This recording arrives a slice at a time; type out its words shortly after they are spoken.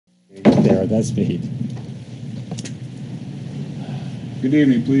at that speed. Good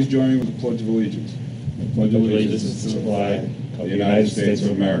evening. Please join me with the Pledge of Allegiance. I pledge allegiance to the flag of the United States of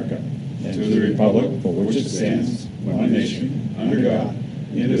America, and to the republic for which it stands, one nation, under God,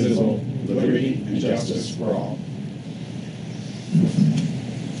 indivisible, with liberty and justice for all.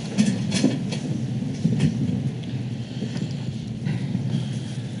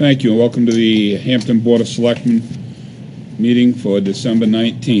 Thank you, and welcome to the Hampton Board of Selectmen meeting for December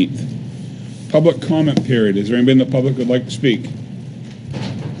 19th. Public comment period. Is there anybody in the public who would like to speak?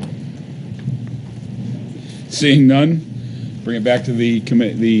 Seeing none, bring it back to the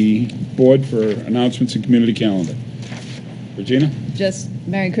board for announcements and community calendar. Regina? Just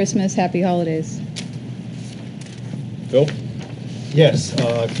Merry Christmas, Happy Holidays. Phil? Yes,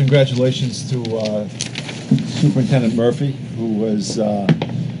 congratulations to Superintendent Murphy, who was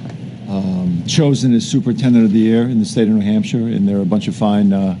chosen as Superintendent of the Year in the state of New Hampshire, and there are a bunch of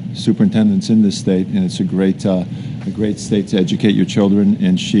fine superintendents in this state, and it's a great state to educate your children,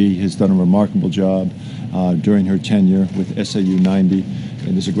 and she has done a remarkable job during her tenure with SAU 90,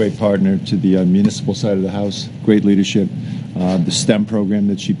 and is a great partner to the municipal side of the house, great leadership, the STEM program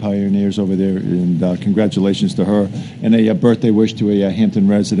that she pioneers over there, and congratulations to her, and a birthday wish to a Hampton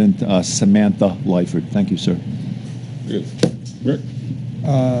resident, Samantha Lyford. Thank you, sir. Good. Rick?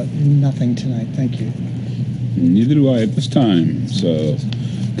 Nothing tonight, thank you. Neither do I at this time. So,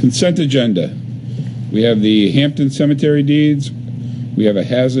 consent agenda. We have the Hampton Cemetery deeds, we have a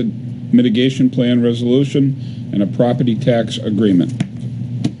hazard mitigation plan resolution, and a property tax agreement.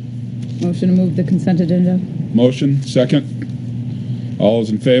 Motion to move the consent agenda. Motion, second. All those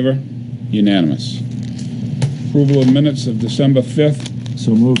in favor? Unanimous. Approval of minutes of December 5th.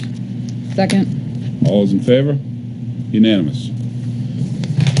 So moved. Second. All those in favor? Unanimous.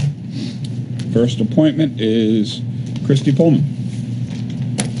 First appointment is Christy Pullman.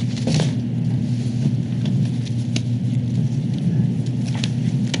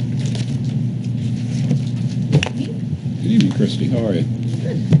 Good evening, Christy. How are you?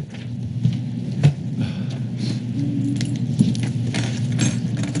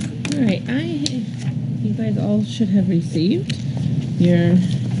 All right, you guys all should have received your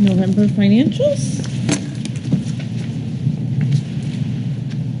November financials.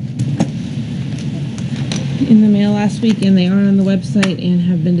 In the mail last week, and they are on the website and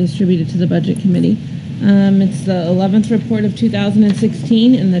have been distributed to the Budget Committee. It's the 11th report of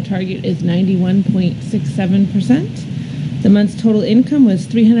 2016, and the target is 91.67%. The month's total income was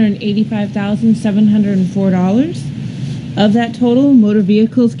 $385,704. Of that total, motor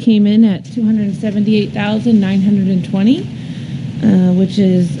vehicles came in at $278,920, which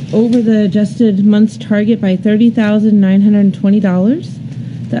is over the adjusted month's target by $30,920.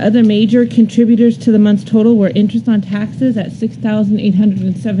 The other major contributors to the month's total were interest on taxes at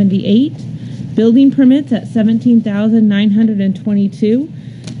 $6,878, building permits at $17,922,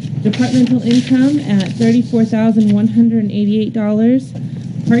 departmental income at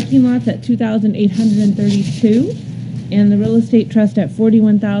 $34,188, parking lots at $2,832, and the real estate trust at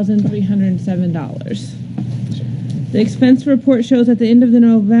 $41,307. The expense report shows at the end of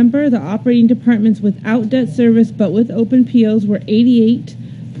November, the operating departments without debt service but with open POs were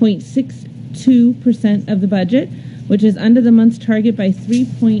 88.62% of the budget, which is under the month's target by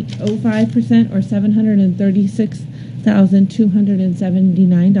 3.05% or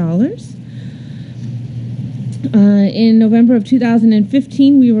 $736,279. In November of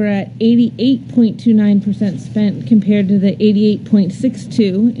 2015, we were at 88.29% spent compared to the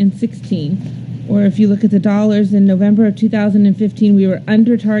 88.62 in 16. Or if you look at the dollars, in November of 2015, we were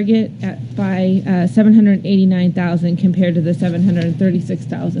under target by $789,000 compared to the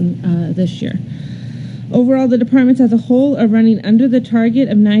 $736,000 this year. Overall, the departments as a whole are running under the target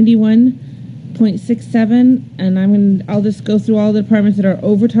of 91.67, and I'll just go through all the departments that are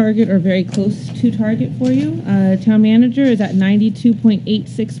over target or very close to target for you. Town manager is at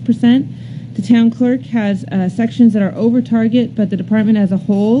 92.86%. The town clerk has sections that are over target, but the department as a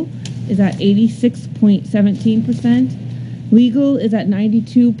whole is at 86.17%. Legal is at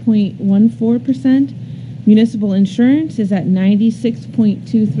 92.14%. Municipal insurance is at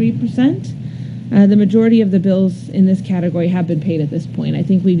 96.23%. The majority of the bills in this category have been paid at this point. I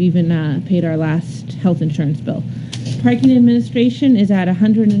think we've even paid our last health insurance bill. Parking administration is at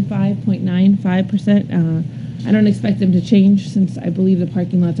 105.95%. I don't expect them to change since I believe the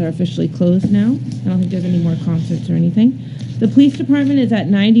parking lots are officially closed now. I don't think there's any more concerts or anything. The police department is at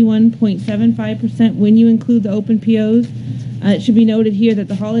 91.75% when you include the open POs. It should be noted here that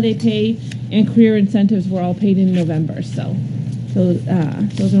the holiday pay and career incentives were all paid in November, so those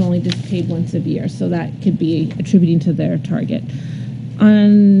are only just paid once a year, so that could be attributing to their target.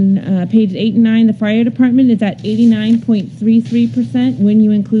 On Page 8 and 9, the fire department is at 89.33% when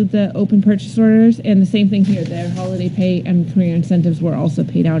you include the open purchase orders, and the same thing here. Their holiday pay and career incentives were also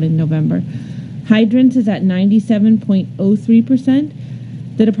paid out in November. Hydrants is at 97.03%.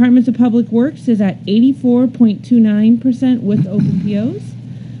 The Departments of Public Works is at 84.29% with open POs.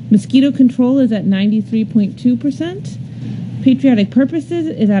 Mosquito control is at 93.2%. Patriotic purposes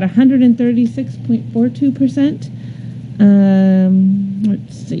is at 136.42%.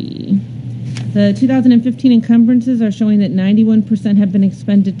 Let's see. The 2015 encumbrances are showing that 91% have been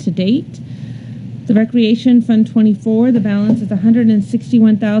expended to date. The Recreation Fund 24, the balance is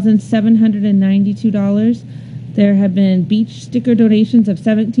 $161,792. There have been beach sticker donations of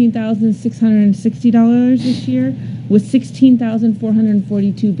 $17,660 this year, with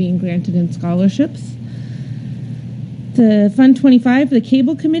 $16,442 being granted in scholarships. The Fund 25, the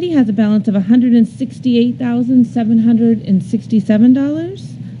Cable Committee, has a balance of $168,767.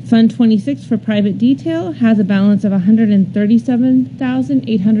 Fund 26 for private detail has a balance of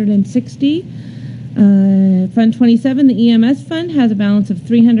 $137,860. Fund 27, the EMS Fund, has a balance of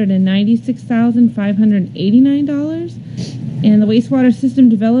 $396,589. And the wastewater system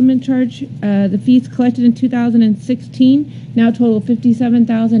development charge, the fees collected in 2016 now total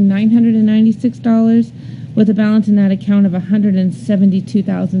 $57,996, with a balance in that account of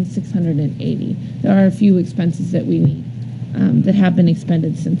 $172,680. There are a few expenses that we need that have been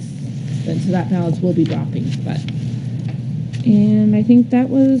expended since then, so that balance will be dropping. And I think that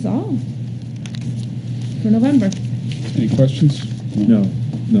was all for November. Any questions? No,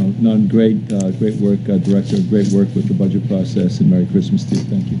 none. Great work, Director. Great work with the budget process, and Merry Christmas to you.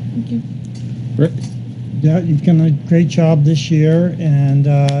 Thank you. Thank you. Rick? Yeah, you've done a great job this year, and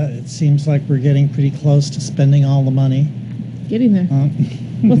it seems like we're getting pretty close to spending all the money. Getting there.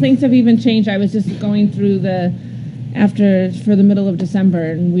 Well, things have even changed. I was just going through for the middle of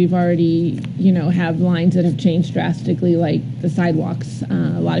December, and we've already, have lines that have changed drastically, like the sidewalks.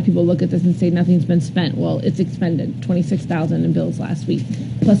 A lot of people look at this and say nothing's been spent. Well, it's expended, $26,000 in bills last week,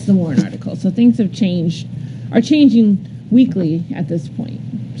 plus the warrant article. So things have changed, are changing weekly at this point.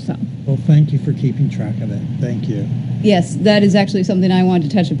 So. Well, thank you for keeping track of it. Thank you. Yes, that is actually something I wanted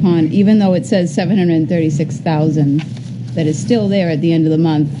to touch upon. Even though it says $736,000, that is still there at the end of the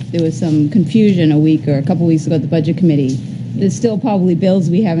month. There was some confusion a couple weeks ago at the Budget Committee. There's still probably bills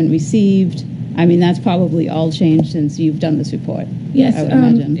we haven't received. I mean, that's probably all changed since you've done this report. Yes, I would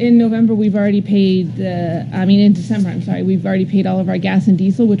imagine. In November we've already paid in December, I'm sorry, we've already paid all of our gas and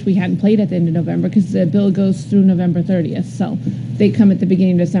diesel, which we hadn't paid at the end of November because the bill goes through November 30th. So they come at the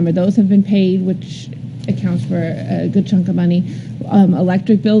beginning of December. Those have been paid, which accounts for a good chunk of money.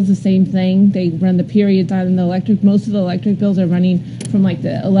 Electric bills, the same thing. They run the periods on the electric. Most of the electric bills are running from like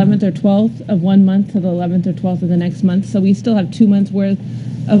the 11th or 12th of one month to the 11th or 12th of the next month. So we still have 2 months worth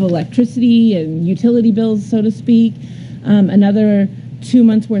of electricity and utility bills, so to speak. Another 2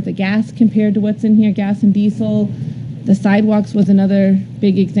 months worth of gas compared to what's in here, gas and diesel. The sidewalks was another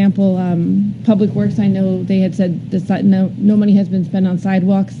big example. Public Works, I know they had said no money has been spent on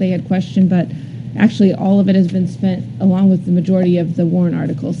sidewalks. They had questioned, but actually all of it has been spent along with the majority of the warrant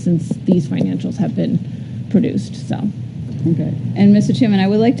articles since these financials have been produced. So. Okay. And Mr. Chairman, I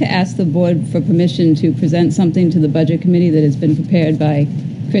would like to ask the board for permission to present something to the Budget Committee that has been prepared by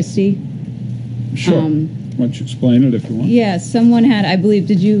Christy. Sure. Why don't you explain it if you want? Yes, someone had, I believe,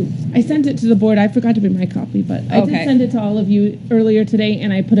 did you? I sent it to the board. I forgot to bring my copy, but I did send it to all of you earlier today,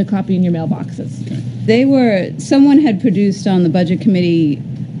 and I put a copy in your mailboxes. Okay. Someone had produced on the Budget Committee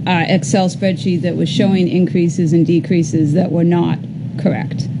Excel spreadsheet that was showing increases and decreases that were not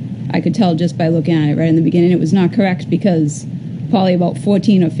correct. I could tell just by looking at it right in the beginning it was not correct because probably about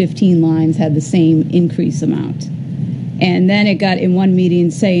 14 or 15 lines had the same increase amount. And then it got in one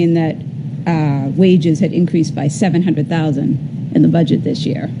meeting saying that wages had increased by $700,000 in the budget this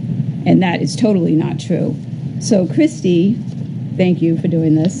year. And that is totally not true. So Christy, thank you for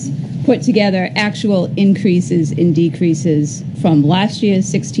doing this, put together actual increases and decreases from last year's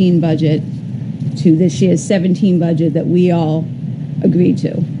 16 budget to this year's 17 budget that we all agreed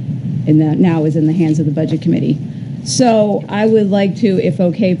to. And that now is in the hands of the Budget Committee. So I would like to, if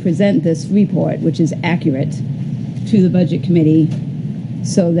okay, present this report, which is accurate, to the Budget Committee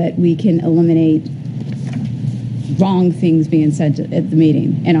so that we can eliminate wrong things being said at the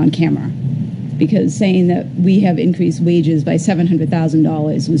meeting and on camera. Because saying that we have increased wages by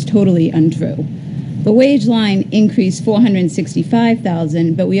 $700,000 was totally untrue. The wage line increased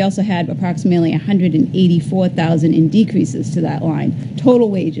 $465,000, but we also had approximately $184,000 in decreases to that line, total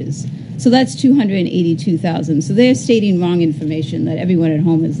wages. So that's $282,000. So they're stating wrong information that everyone at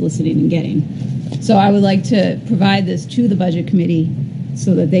home is listening and getting. So I would like to provide this to the Budget Committee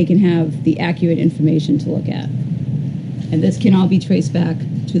so that they can have the accurate information to look at. And this can all be traced back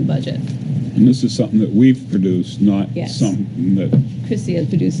to the budget. And this is something that we've produced, not Yes. something that, Christy has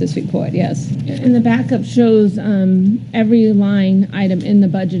produced this report, yes. And the backup shows every line item in the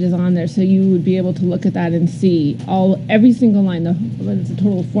budget is on there, so you would be able to look at that and see every single line. It's a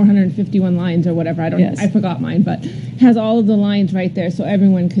total of 451 lines or whatever. Yes. I forgot mine, but has all of the lines right there, so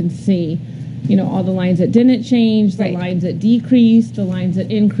everyone can see. All the lines that didn't change, the Right. lines that decreased, the lines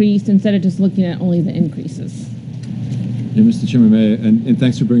that increased, instead of just looking at only the increases. Yeah, Mr. Chairman, and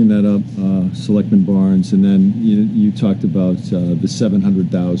thanks for bringing that up, Selectman Barnes. And then you talked about the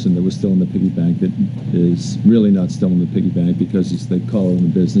 $700,000 that was still in the piggy bank that is really not still in the piggy bank because, as they call it in the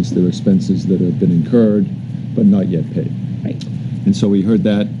business, there are expenses that have been incurred but not yet paid. Right. And so we heard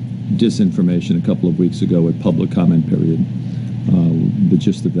that disinformation a couple of weeks ago at public comment period, the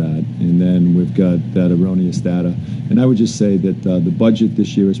gist of that. And then we've got that erroneous data. And I would just say that the budget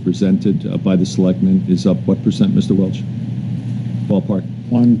this year is presented by the selectmen is up what percent, Mr. Welch? Ballpark?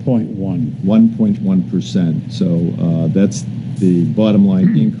 1.1. 1.1%. So that's the bottom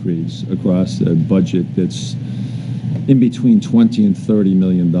line increase across a budget that's in between $20 and $30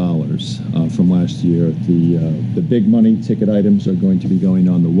 million from last year. The big money ticket items are going to be going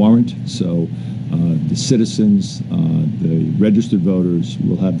on the warrant. So the citizens, the registered voters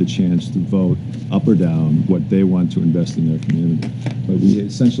will have the chance to vote up or down what they want to invest in their community. But we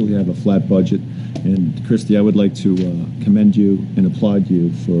essentially have a flat budget. And Christy, I would like to commend you and applaud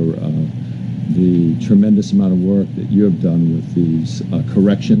you for the tremendous amount of work that you have done with these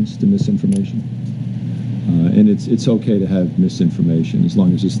corrections to misinformation. And it's okay to have misinformation as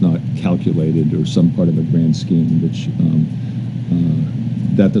long as it's not calculated or some part of a grand scheme, which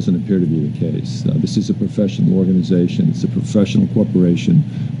that doesn't appear to be the case. This is a professional organization. It's a professional corporation.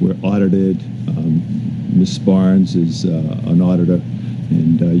 We're audited. Ms. Barnes is an auditor,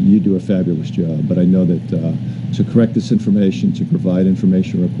 and you do a fabulous job. But I know that to correct this information, to provide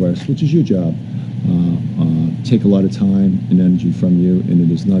information requests, which is your job, take a lot of time and energy from you, and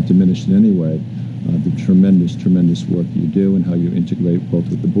it is not diminished in any way the tremendous, tremendous work you do and how you integrate both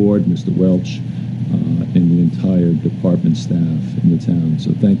with the board, Mr. Welch, and the entire department staff in the town.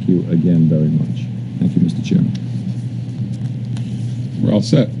 So thank you again very much. Thank you, Mr. Chairman. We're all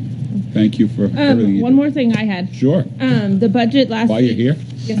set. Thank you for everything you One do. more thing I had. Sure. The budget last While week. you're here?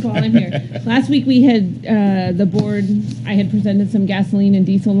 Yes, while I'm here. Last week we had the board, I had presented some gasoline and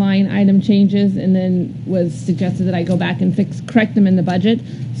diesel line item changes and then was suggested that I go back and correct them in the budget.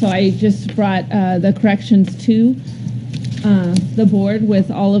 So I just brought the corrections to the board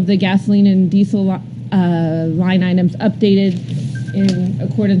with all of the gasoline and diesel line items updated in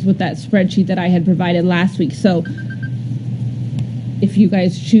accordance with that spreadsheet that I had provided last week. So if you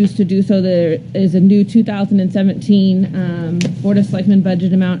guys choose to do so, there is a new 2017 Board of Selectmen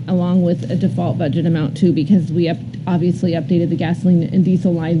budget amount along with a default budget amount too, because we obviously updated the gasoline and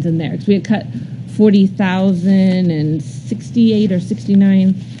diesel lines in there. Because we had cut $40,068 or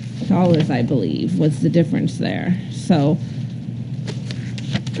 $69, I believe, was the difference there. So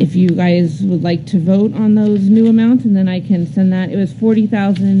if you guys would like to vote on those new amounts, and then I can send that. It was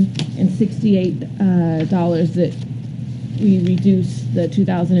 $40,068 that we reduced the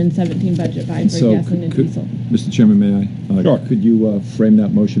 2017 budget by for So gasoline and diesel. Mr. Chairman, may I? Sure. Could you frame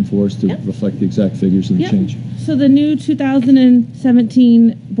that motion for us to Yep. reflect the exact figures of the Yep. change? So the new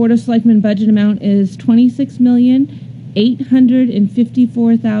 2017 Board of Selectmen budget amount is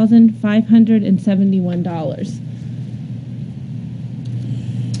 $26,854,571.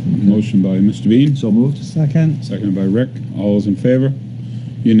 Motion by Mr. Bean, So moved. Second. seconded by Rick. All those in favor?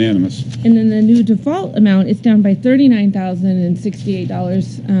 Unanimous. And then the new default amount is down by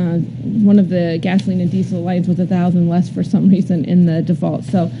 $39,068. One of the gasoline and diesel lines was $1,000 less for some reason in the default.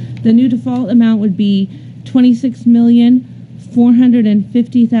 So the new default amount would be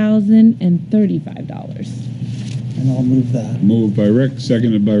 $26,450,035. And I'll move that. Moved by Rick,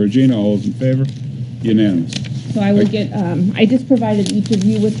 seconded by Regina. All those in favor? Unanimous. So I will get, I just provided each of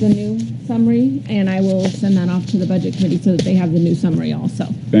you with the new summary, and I will send that off to the budget committee so that they have the new summary also.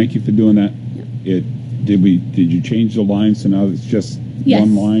 Thank you for doing that. Did you change the lines so now it's just Yes.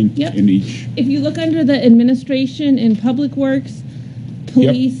 one line Yep. in each? If you look under the administration in public works,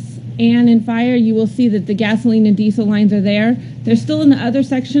 police, and in fire, you will see that the gasoline and diesel lines are there. They're still in the other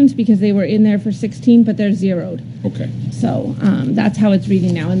sections because they were in there for 16, but they're zeroed. Okay. So that's how it's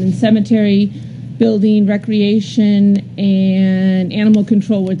reading now. And then cemetery, building, recreation, and animal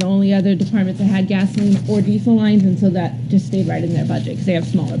control were the only other departments that had gasoline or diesel lines, and so that just stayed right in their budget because they have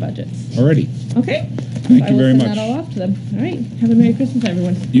smaller budgets. Alrighty. Okay? Thank So you very I will much. send that all off to them. All right. Have a Merry Christmas,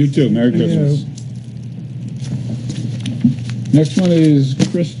 everyone. You too. Merry Thank you. Christmas. Next one is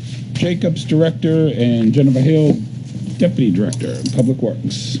Chris Jacobs, Director, and Jennifer Hale, Deputy Director, Public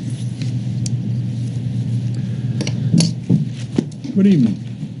Works. Good evening.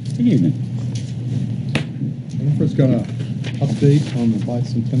 Good evening. Jennifer's got an update on the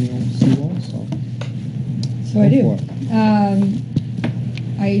bicentennial seawall, So I do. Go for it.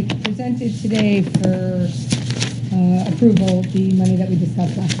 I presented today for approval the money that we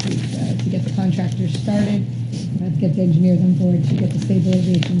discussed last week to get the contractors started, to get the engineers on board, to get the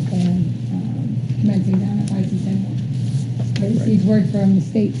stabilization plan commencing down at bicentennial. I received word from the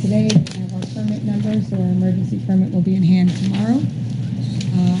state today that we have our permit numbers, so our emergency permit will be in hand tomorrow.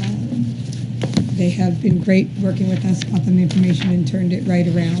 They have been great working with us, got them the information and turned it right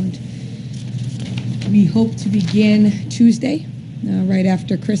around. We hope to begin Tuesday, right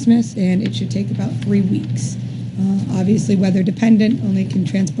after Christmas, and it should take about 3 weeks. Obviously weather dependent, only can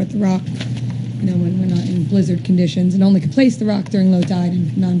transport the rock, when we're not in blizzard conditions, and only can place the rock during low tide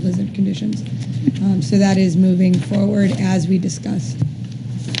and non-blizzard conditions. So that is moving forward as we discussed.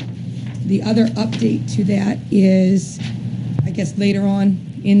 The other update to that is, I guess later on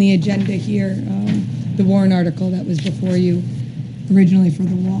in the agenda here, the warrant article that was before you originally for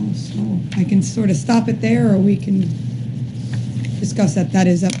the wall. So I can sort of stop it there, or we can discuss that. That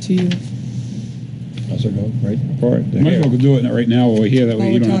is up to you. How's it go? Right for it. Might as well do it right now while we're here, that way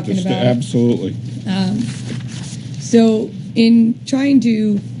While you we're don't have to talking about it. absolutely. So in trying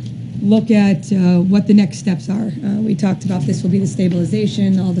to look at what the next steps are, we talked about this will be the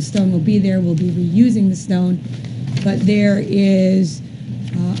stabilization, all the stone will be there, we'll be reusing the stone, but there is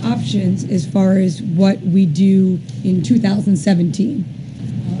options as far as what we do in 2017.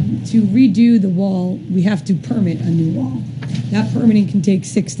 To redo the wall, we have to permit a new wall. That permitting can take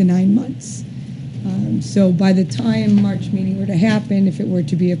 6 to 9 months. So by the time March meeting were to happen, if it were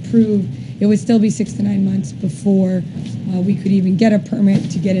to be approved, it would still be 6 to 9 months before we could even get a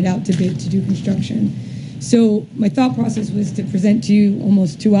permit to get it out to bid to do construction. So my thought process was to present to you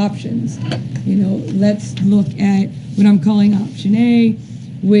almost 2 options. Let's look at what I'm calling option A,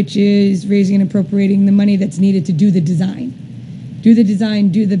 which is raising and appropriating the money that's needed to do the design. Do the design,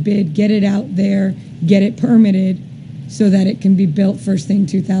 do the bid, get it out there, get it permitted so that it can be built first thing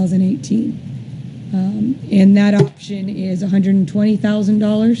 2018. And that option is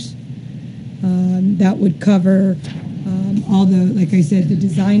 $120,000. That would cover all the, like I said, the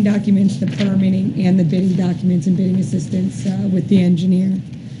design documents, the permitting, and the bidding documents and bidding assistance with the engineer.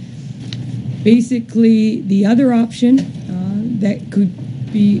 Basically, the other option that could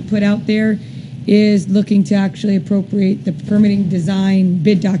be put out there is looking to actually appropriate the permitting, design,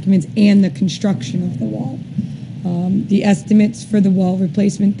 bid documents, and the construction of the wall. The estimates for the wall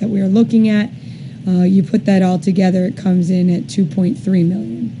replacement that we are looking at, you put that all together, it comes in at $2.3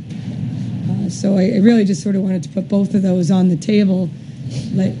 million. So I really just sort of wanted to put both of those on the table,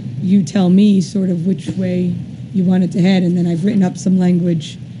 let you tell me sort of which way you want it to head, and then I've written up some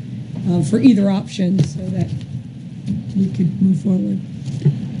language for either option so that we could move forward.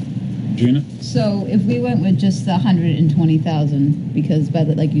 Gina? So if we went with just the 120,000, because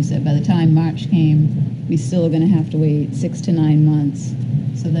like you said, by the time March came, we still are going to have to wait 6 to 9 months.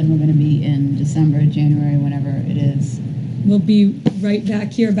 So then we're going to be in December, January, whenever it is. We'll be right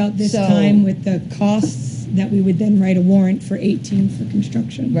back here about this time with the costs that we would then write a warrant for 18 for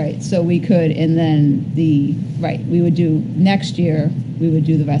construction. Right. So we could, and then we would do next year. We would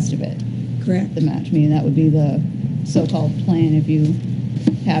do the rest of it. Correct. The match. Meaning that would be the so-called plan if you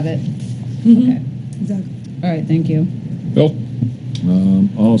have it. Mhm. Okay. Exactly. All right. Thank you. Bill?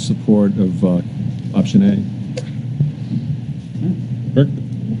 All support of option A. Rick?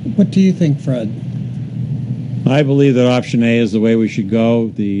 What do you think, Fred? I believe that option A is the way we should go.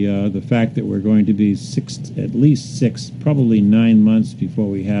 The fact that we're going to be at least 6, probably 9 months before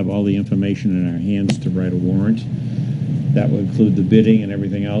we have all the information in our hands to write a warrant. That would include the bidding and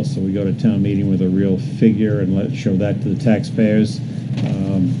everything else. So we go to town meeting with a real figure and show that to the taxpayers.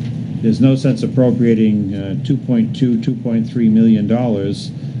 There's no sense appropriating $2.3 million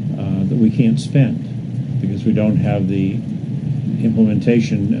that we can't spend because we don't have the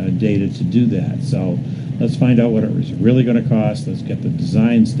implementation data to do that. So let's find out what it is really going to cost. Let's get the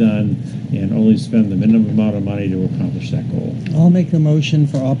designs done and only spend the minimum amount of money to accomplish that goal. I'll make the motion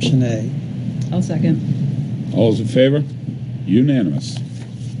for option A. I'll second. All those in favor? Unanimous.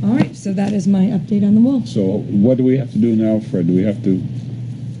 All right. So that is my update on the wall. So what do we have to do now, Fred? Do we have to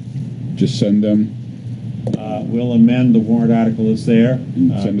just send them? We'll amend the warrant article that's there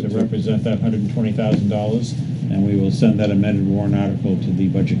Send it to to- represent that $120,000, and we will send that amended warrant article to the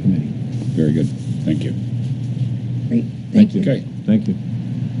Budget Committee. Very good. Thank you. Great. Thank you. Okay. Thank you.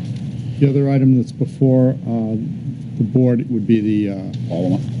 The other item that's before the board would be the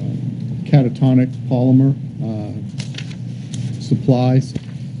Polymer. catatonic polymer supplies.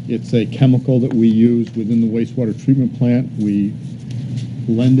 It's a chemical that we use within the wastewater treatment plant. We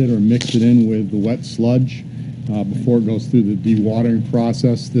blend it or mix it in with the wet sludge before it goes through the dewatering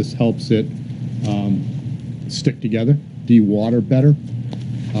process. This helps it stick together, dewater better.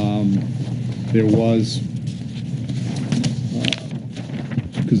 There was,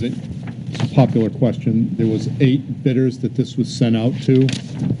 because it's a popular question, there was 8 bidders that this was sent out to.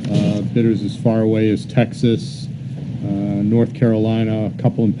 Bidders as far away as Texas, North Carolina, a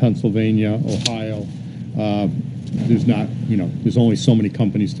couple in Pennsylvania, Ohio. There's not, there's only so many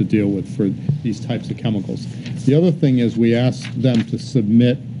companies to deal with for these types of chemicals. The other thing is we asked them to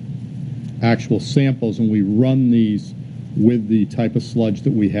submit actual samples, and we run these with the type of sludge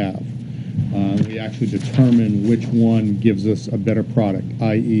that we have. We actually determine which one gives us a better product,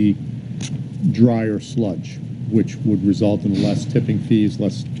 i.e. drier sludge, which would result in less tipping fees,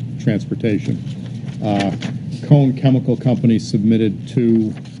 less transportation. Cone Chemical Company submitted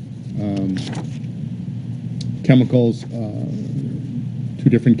 2 chemicals, 2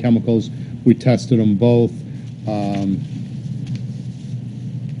 different chemicals. We tested them both.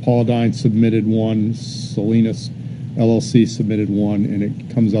 Pauladine submitted one, Salinas LLC submitted one, and it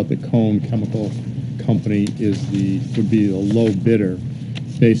comes out that Cone Chemical Company would be the low bidder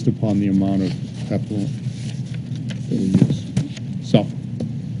based upon the amount of effluent that we use.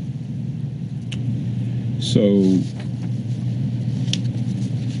 So,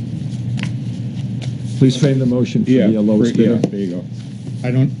 Please frame the motion for the lowest bidder. there you go.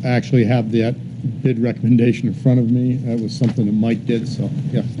 I don't actually have that bid recommendation in front of me. That was something that Mike did, so,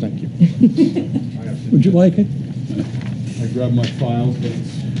 yeah, thank you. Would you like it? I grabbed my files, but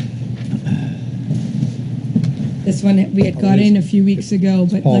it's... This one we had got in a few weeks ago,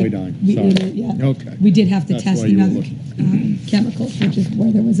 but Pauladine, sorry. yeah, Okay. we did have to That's test why you were another looking. chemicals, which is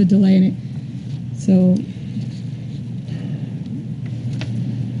where there was a delay in it. So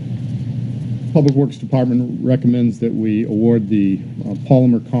Public Works Department recommends that we award the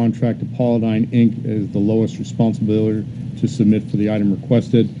polymer contract to Pauladine Inc. as the lowest responsibility to submit for the item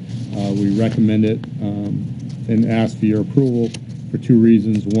requested. We recommend it and ask for your approval for 2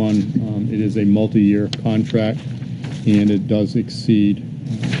 reasons. One, it is a multi-year contract, and it does exceed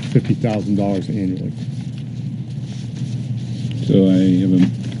 $50,000 annually. So I have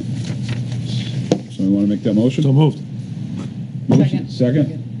somebody want to make that motion? So moved. Motion.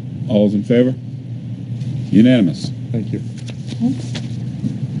 Second. All those in favor? Unanimous. Thank you.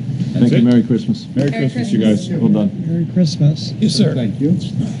 Thank you. Merry Christmas. Merry Christmas, you guys. Well done. Merry Christmas. Yes, sir. Thank you.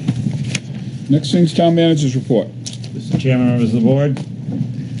 Next thing's Town Manager's Report. Mr. Chairman, members of the board,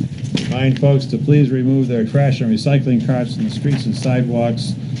 remind folks to please remove their trash and recycling carts from the streets and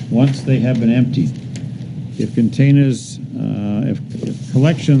sidewalks once they have been emptied. If containers, if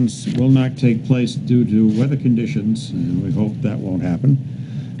collections will not take place due to weather conditions, and we hope that won't happen,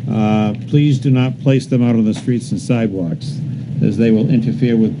 please do not place them out on the streets and sidewalks, as they will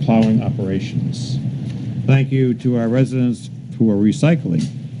interfere with plowing operations. Thank you to our residents who are recycling.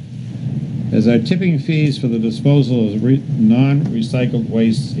 As our tipping fees for the disposal of non-recycled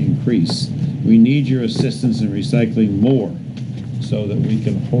waste increase, we need your assistance in recycling more so that we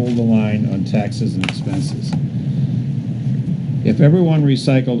can hold the line on taxes and expenses. If everyone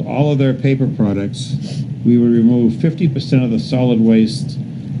recycled all of their paper products, we would remove 50% of the solid waste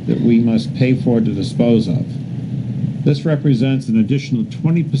that we must pay for to dispose of. This represents an additional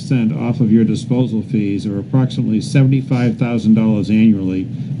 20% off of your disposal fees, or approximately $75,000 annually,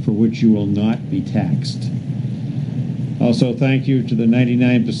 for which you will not be taxed. Also, thank you to the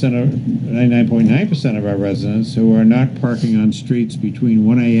 99.9% of our residents who are not parking on streets between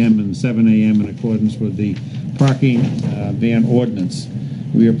 1 a.m. and 7 a.m. in accordance with the parking ban ordinance.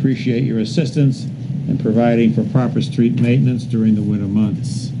 We appreciate your assistance in providing for proper street maintenance during the winter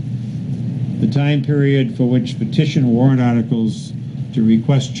months. The time period for which petition warrant articles to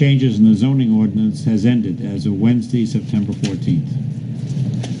request changes in the zoning ordinance has ended as of Wednesday, September 14th.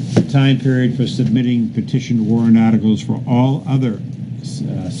 The time period for submitting petition warrant articles for all other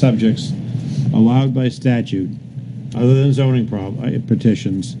subjects allowed by statute, other than zoning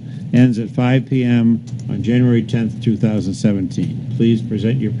petitions, ends at 5 p.m. on January 10th, 2017. Please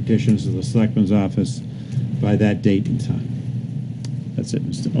present your petitions to the Selectman's office by that date and time. That's it,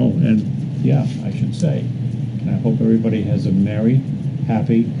 Mr. Oh, and yeah, I should say, and I hope everybody has a merry,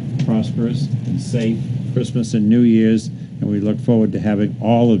 happy, prosperous, and safe Christmas and New Year's, and we look forward to having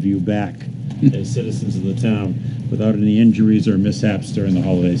all of you back as citizens of the town without any injuries or mishaps during the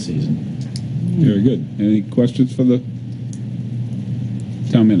holiday season. Very good. Any questions for the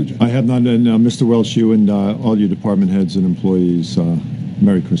Town Town Manager. I have none, and Mr. Welsh, you and all your department heads and employees,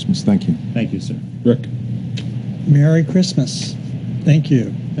 Merry Christmas. Thank you. Thank you, sir. Rick? Merry Christmas. Thank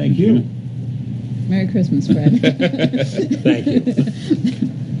you. Thank you. Merry Christmas, Fred. Thank you.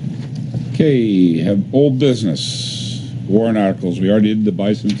 Okay, have old business. Warrant articles. We already did the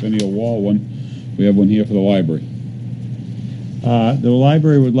bicentennial wall one. We have one here for the library. The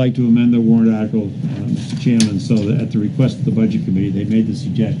library would like to amend the warrant article, Mr. Chairman, so that at the request of the Budget Committee, they made the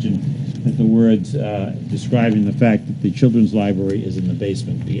suggestion that the words describing the fact that the children's library is in the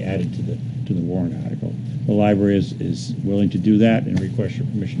basement be added to the warrant article. The library is willing to do that and request your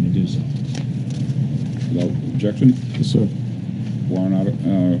permission to do so. Without objection? Yes, sir. Warrant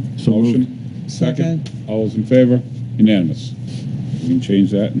article, So motion? moved. Second. All those in favor? Unanimous. We can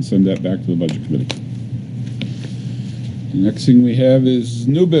change that and send that back to the Budget Committee. The next thing we have is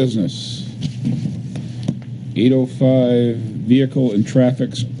new business. 805 vehicle and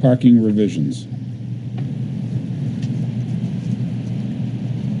traffic parking revisions.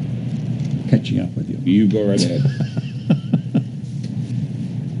 Catching up with you. You go right ahead.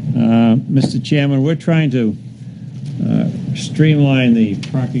 Mr. Chairman, we're trying to streamline the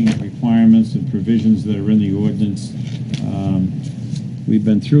parking requirements and provisions that are in the ordinance. We've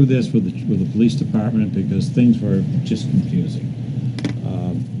been through this with the police department because things were just confusing.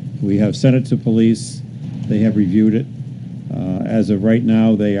 We have sent it to police. They have reviewed it. As of right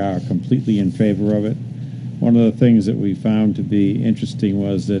now, they are completely in favor of it. One of the things that we found to be interesting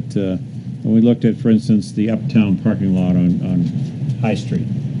was that when we looked at, for instance, the uptown parking lot on High Street,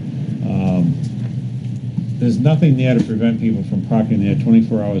 there's nothing there to prevent people from parking there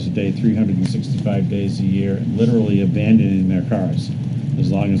 24 hours a day, 365 days a year, literally abandoning their cars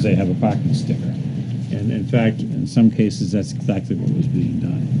as long as they have a parking sticker. And in fact, in some cases, that's exactly what was being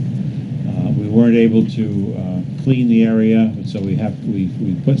done. We weren't able to clean the area, so we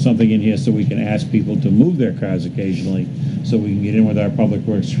put something in here so we can ask people to move their cars occasionally so we can get in with our public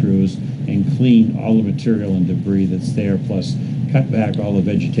works crews and clean all the material and debris that's there, plus cut back all the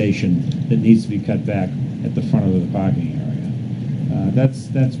vegetation that needs to be cut back at the front of the parking area.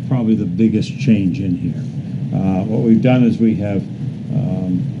 That's probably the biggest change in here. What we've done is we have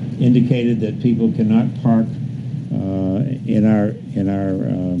indicated that people cannot park in our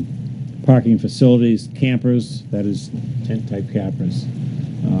parking facilities, campers, that is tent-type campers,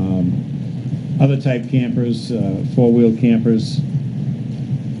 other type campers, four-wheel campers,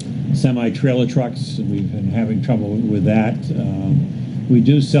 semi-trailer trucks. We've been having trouble with that. We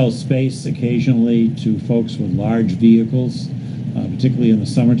do sell space occasionally to folks with large vehicles, particularly in the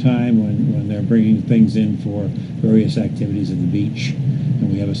summertime when they're bringing things in for various activities at the beach.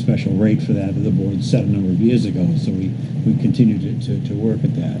 And we have a special rate for that the board set a number of years ago, so we continue to work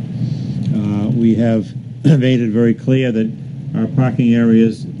at that. We have made it very clear that our parking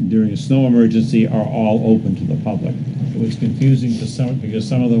areas during a snow emergency are all open to the public. It was confusing to some because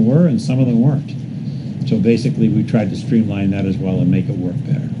some of them were and some of them weren't. So basically we tried to streamline that as well and make it work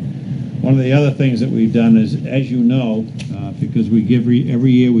better. One of the other things that we've done is, as you know, because we give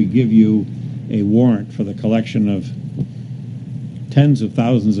every year we give you a warrant for the collection of tens of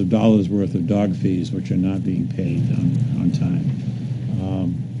thousands of dollars worth of dog fees which are not being paid on time.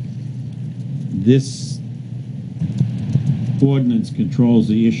 This ordinance controls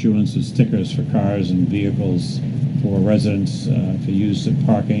the issuance of stickers for cars and vehicles for residents for use at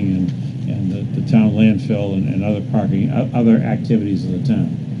parking and the town landfill and other parking, other activities of the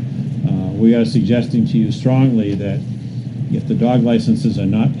town. We are suggesting to you strongly that if the dog licenses are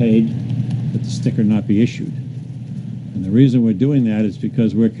not paid, that the sticker not be issued. And the reason we're doing that is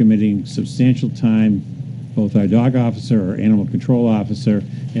because we're committing substantial time, both our dog officer, our animal control officer,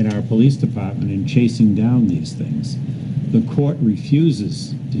 and our police department in chasing down these things. The court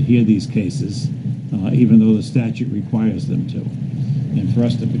refuses to hear these cases, even though the statute requires them to. And for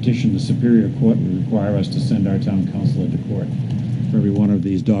us to petition the Superior Court would require us to send our town councilor to court for every one of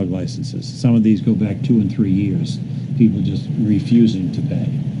these dog licenses. Some of these go back 2 and 3 years, people just refusing to pay.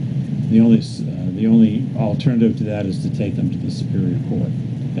 The only alternative to that is to take them to the Superior Court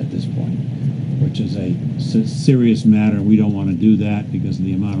at this point, which is a serious matter. We don't want to do that because of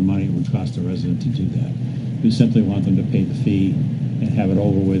the amount of money it would cost a resident to do that. We simply want them to pay the fee and have it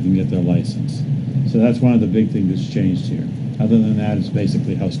over with and get their license. So that's one of the big things that's changed here. Other than that, it's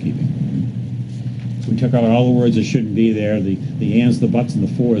basically housekeeping. We took out all the words that shouldn't be there, the ands, the buts, and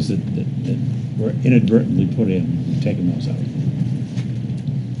the fors that were inadvertently put in. We've taken those out.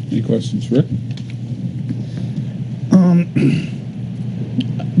 Any questions, Rick?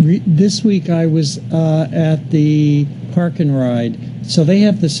 This week I was at the Park and Ride. So they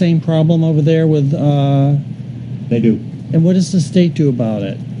have the same problem over there with... They do. And what does the state do about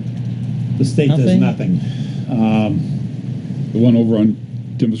it? The state does Nothing? nothing. The one over on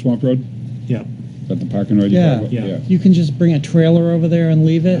Timber Swamp Road? Yeah. Is that the parking lot? you're Yeah. talking about? Yeah. You can just bring a trailer over there and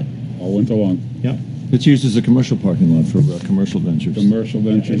leave it? All winter long. Yep. It's used as a commercial parking lot for commercial ventures. Commercial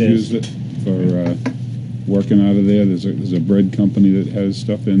ventures it is. use it for working out of there. There's a bread company that has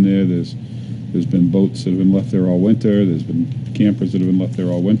stuff in there. There's been boats that have been left there all winter. There's been campers that have been left there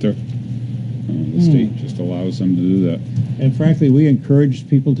all winter. The state just allows them to do that. And frankly, we encourage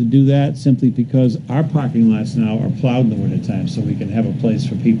people to do that simply because our parking lots now are plowed in the wintertime, so we can have a place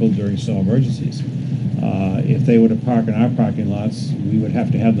for people during snow emergencies. If they were to park in our parking lots, we would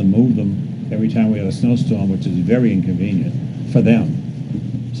have to have them move them every time we had a snowstorm, which is very inconvenient for them.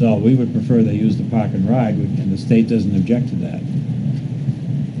 So we would prefer they use the park and ride, and the state doesn't object to that.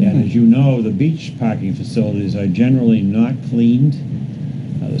 And as you know, the beach parking facilities are generally not cleaned.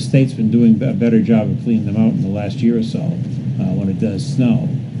 The state's been doing a better job of cleaning them out in the last year or so when it does snow.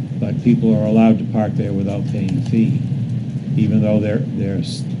 But people are allowed to park there without paying a fee, even though their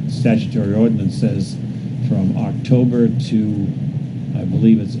statutory ordinance says from October to, I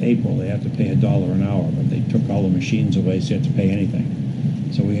believe it's April, they have to pay $1 an hour, but they took all the machines away, so you have to pay anything.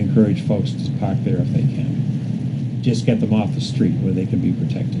 So we encourage folks to park there if they can. Just get them off the street where they can be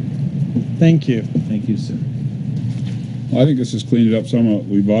protected. Thank you. Thank you, sir. Well, I think this has cleaned it up some.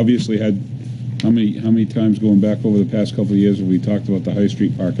 We've obviously had how many times going back over the past couple of years have we talked about the High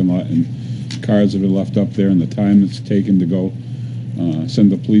Street parking lot and cars have been left up there and the time it's taken to go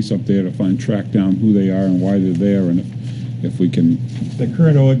send the police up there to track down who they are and why they're there, and if we can. The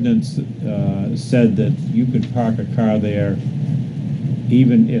current ordinance said that you could park a car there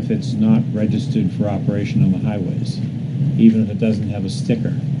even if it's not registered for operation on the highways, even if it doesn't have a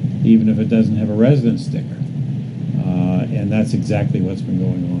sticker, even if it doesn't have a residence sticker. And that's exactly what's been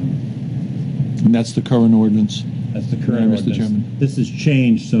going on. And that's the current ordinance. That's the current Mr. ordinance. Chairman. This is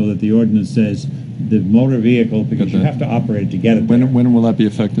changed so that the ordinance says the motor vehicle, because Got you that. have to operate it to get it there. When will that be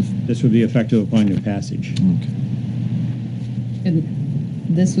effective? This would be effective upon your passage. Okay. And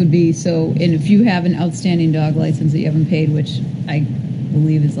this would be so, and if you have an outstanding dog license that you haven't paid, which I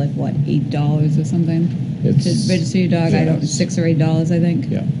believe is like what, $8 or something It's- to register your dog. I don't, yes. $6 or $8, I think.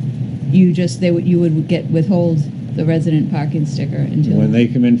 Yeah. You would get withhold the resident parking sticker until When they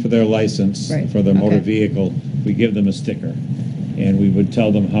come in for their license, Right. for their motor Okay. vehicle, we give them a sticker. And we would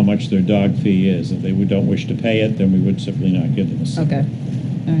tell them how much their dog fee is. If they don't wish to pay it, then we would simply not give them a sticker. Okay.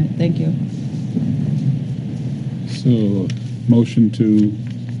 All right. Thank you. So, motion to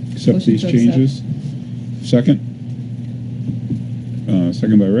accept Motion these to accept. changes. Second?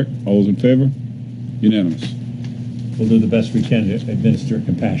 Second by Rick. All those in favor? Unanimous. We'll do the best we can to administer it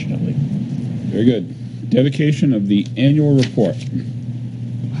compassionately. Very good. Dedication of the annual report.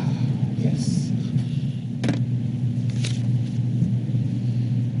 Yes.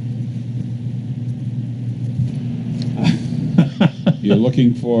 You're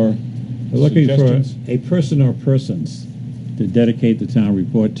looking for We're looking for suggestions? a person or persons to dedicate the town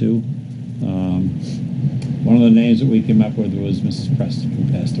report to. One of the names that we came up with was Mrs. Preston,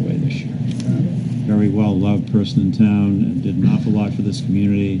 who passed away this year. Very well-loved person in town and did an awful lot for this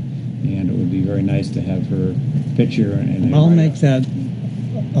community, and it would be very nice to have her picture and a I'll write-up. make that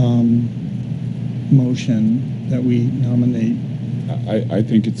motion that we nominate. I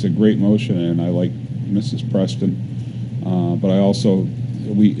think it's a great motion, and I like Mrs. Preston. But I also,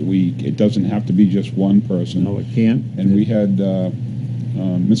 it doesn't have to be just one person. No, it can't. And we had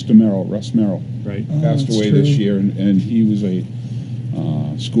Mr. Merrill, Russ Merrill, Right. passed that's away true. this year, and he was a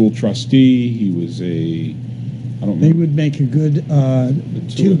school trustee. He was a, I don't They know. would make a good, two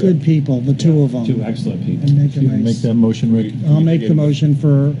two of them. good people, the two of them. Two excellent people. And make a You can make nice. that motion, Rick. I'll make the motion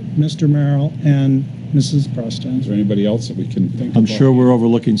for Mr. Merrill and Mrs. Preston. Is there anybody else that we can think I'm about? sure we're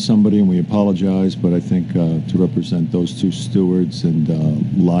overlooking somebody, and we apologize, but I think to represent those two stewards and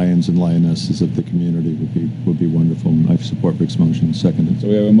lions and lionesses of the community would be wonderful. And I support Rick's motion. Seconded. So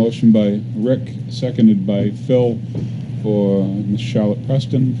we have a motion by Rick, seconded by Phil, for Miss Charlotte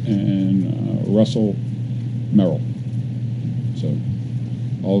Preston and Russell Merrill. So,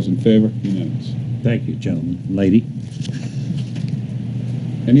 all's in favor? Unanimous. Thank you, gentlemen. Lady.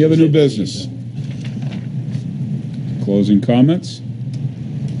 Any other new business? Closing comments?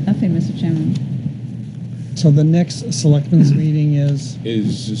 Nothing, Mr. Chairman. So the next selectmen's meeting is,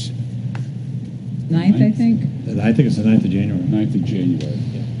 Is 9th, I think. I think it's the 9th of January. 9th of January.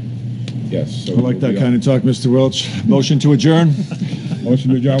 Yes. So I like that kind of talk, Mr. Welch. Motion to adjourn.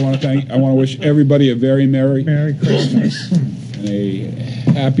 Motion to adjourn. I want to wish everybody a very merry Merry Christmas. and a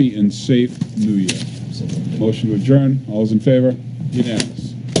happy and safe New Year. Motion to adjourn. All's in favor? Unanimous.